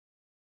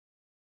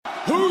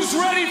Who's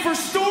ready for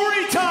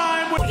story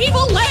time with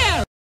Evil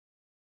Lair?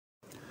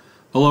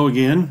 Hello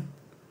again.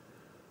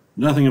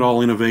 Nothing at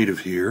all innovative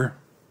here.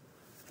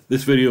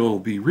 This video will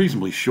be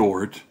reasonably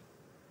short,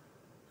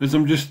 as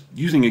I'm just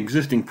using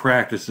existing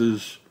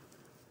practices,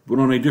 but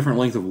on a different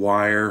length of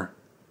wire,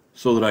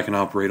 so that I can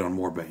operate on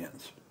more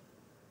bands.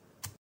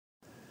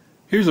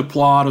 Here's a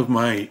plot of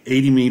my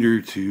 80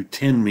 meter to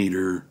 10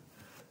 meter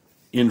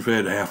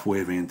in-fed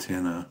half-wave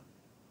antenna.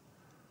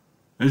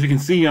 As you can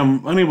see,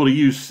 I'm unable to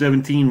use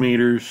 17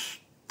 meters,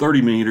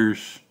 30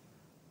 meters,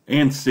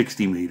 and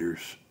 60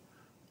 meters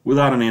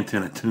without an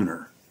antenna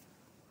tuner.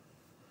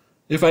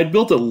 If I'd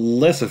built a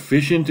less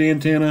efficient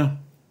antenna,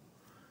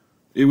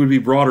 it would be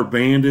broader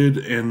banded,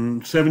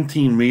 and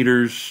 17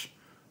 meters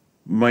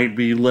might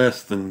be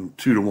less than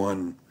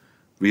 2-to-1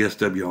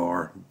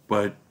 VSWR,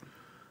 but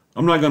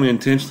I'm not going to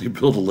intentionally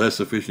build a less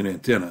efficient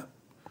antenna.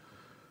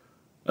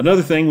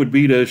 Another thing would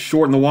be to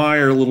shorten the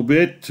wire a little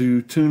bit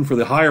to tune for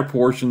the higher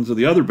portions of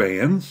the other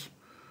bands,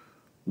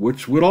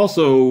 which would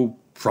also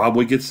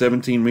probably get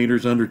 17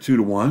 meters under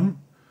 2-to-1,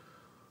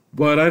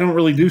 but I don't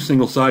really do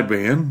single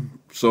sideband,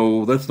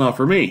 so that's not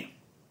for me.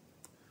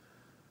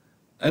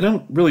 I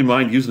don't really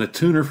mind using a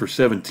tuner for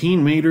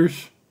 17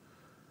 meters,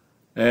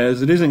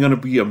 as it isn't going to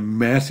be a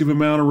massive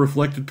amount of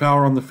reflected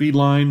power on the feed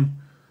line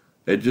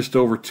at just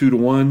over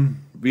 2-to-1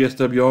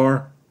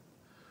 VSWR,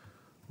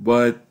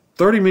 but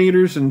 30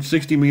 meters and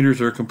 60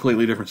 meters are a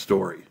completely different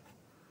story.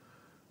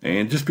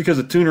 And just because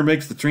a tuner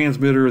makes the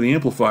transmitter or the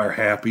amplifier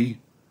happy,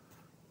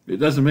 it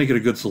doesn't make it a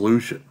good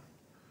solution.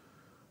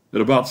 At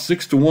about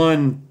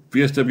 6-to-1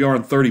 VSWR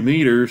and 30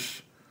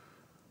 meters,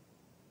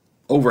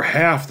 over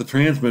half the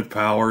transmit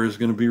power is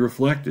going to be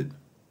reflected.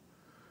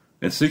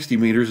 And 60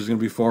 meters is going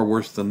to be far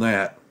worse than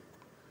that.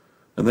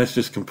 And that's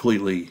just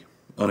completely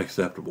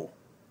unacceptable.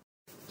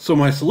 So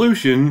my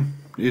solution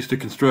is to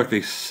construct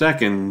a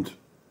second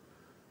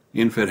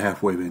in-fed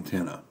half-wave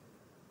antenna.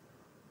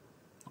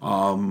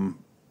 In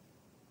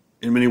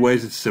many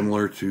ways it's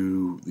similar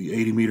to the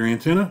 80 meter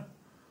antenna.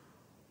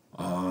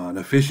 An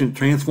efficient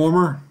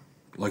transformer,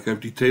 like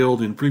I've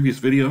detailed in previous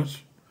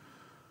videos.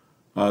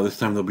 This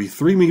time there'll be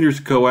 3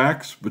 meters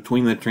coax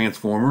between the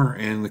transformer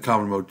and the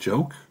common mode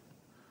choke.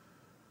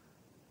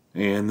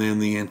 And then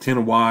the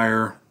antenna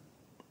wire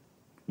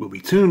will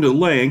be tuned to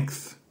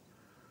length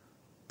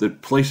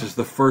that places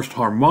the first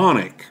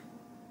harmonic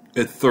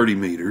at 30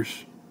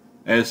 meters,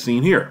 as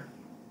seen here.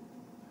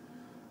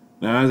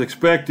 Now, as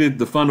expected,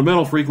 the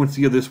fundamental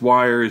frequency of this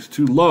wire is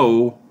too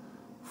low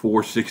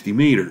for 60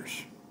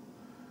 meters.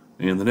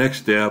 And the next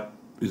step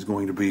is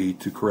going to be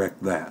to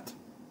correct that.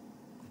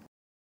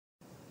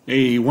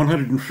 A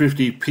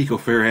 150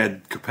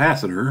 picofarad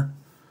capacitor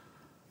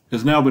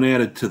has now been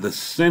added to the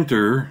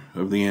center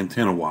of the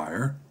antenna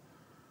wire,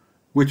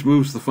 which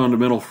moves the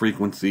fundamental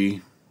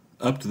frequency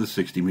up to the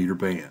 60 meter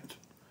band.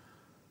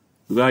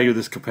 The value of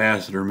this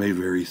capacitor may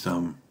vary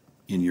some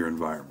in your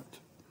environment.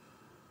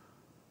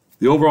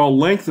 The overall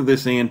length of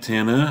this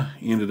antenna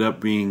ended up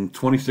being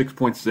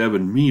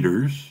 26.7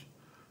 meters,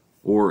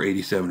 or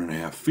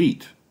 87.5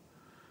 feet.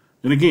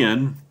 And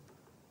again,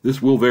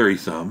 this will vary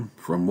some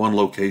from one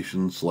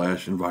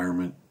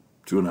location/environment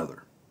to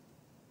another.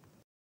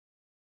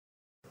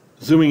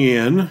 Zooming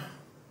in,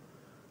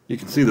 you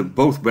can see that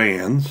both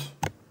bands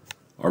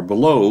are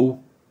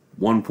below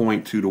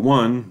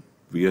 1.2-to-1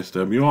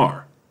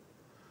 VSWR.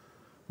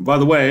 By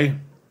the way,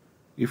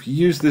 if you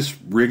use this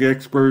Rig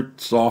Expert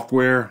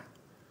software,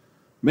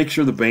 make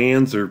sure the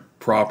bands are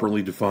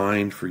properly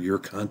defined for your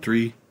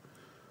country.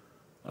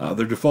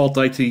 Their default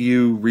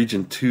ITU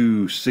Region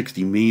 2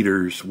 60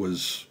 meters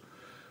was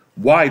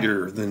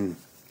wider than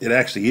it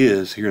actually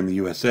is here in the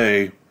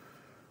USA,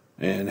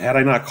 and had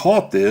I not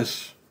caught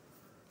this,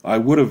 I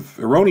would have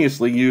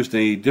erroneously used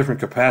a different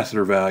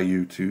capacitor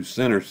value to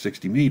center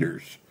 60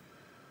 meters.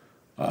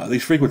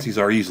 These frequencies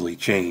are easily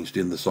changed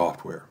in the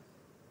software.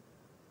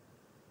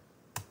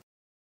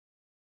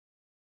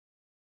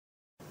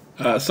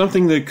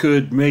 Something that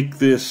could make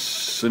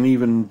this an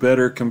even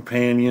better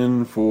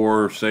companion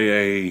for, say,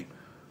 a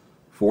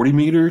 40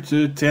 meter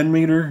to 10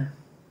 meter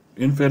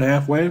in-fed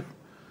half-wave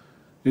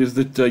is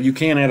that you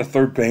can add a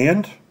third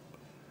band,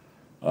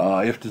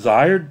 if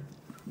desired,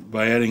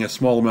 by adding a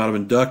small amount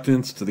of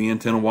inductance to the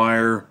antenna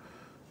wire,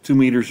 2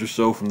 meters or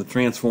so from the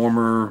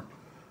transformer,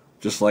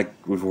 just like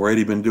we've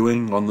already been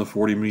doing on the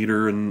 40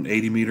 meter and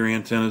 80 meter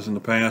antennas in the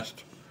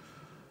past.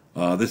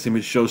 This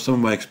image shows some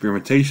of my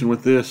experimentation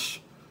with this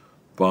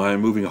by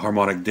moving a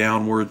harmonic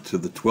downward to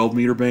the 12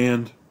 meter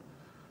band.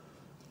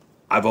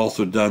 I've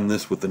also done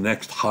this with the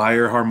next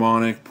higher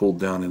harmonic pulled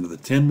down into the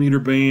 10 meter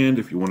band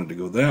if you wanted to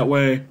go that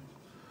way.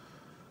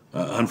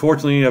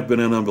 Unfortunately, I've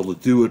been unable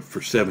to do it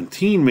for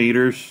 17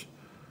 meters.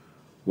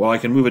 While I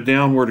can move it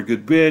downward a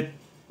good bit,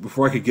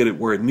 before I could get it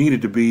where it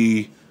needed to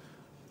be,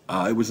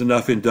 it was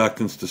enough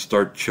inductance to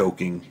start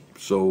choking,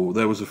 so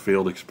that was a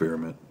failed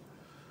experiment.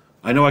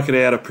 I know I could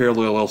add a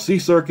parallel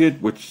LC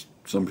circuit, which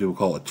some people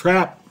call a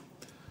trap,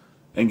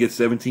 and get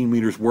 17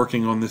 meters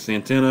working on this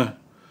antenna,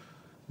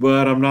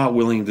 but I'm not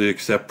willing to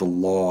accept the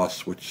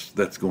loss which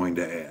that's going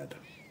to add.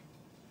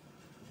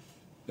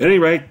 At any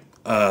rate,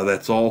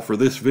 that's all for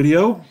this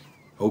video.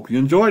 Hope you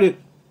enjoyed it.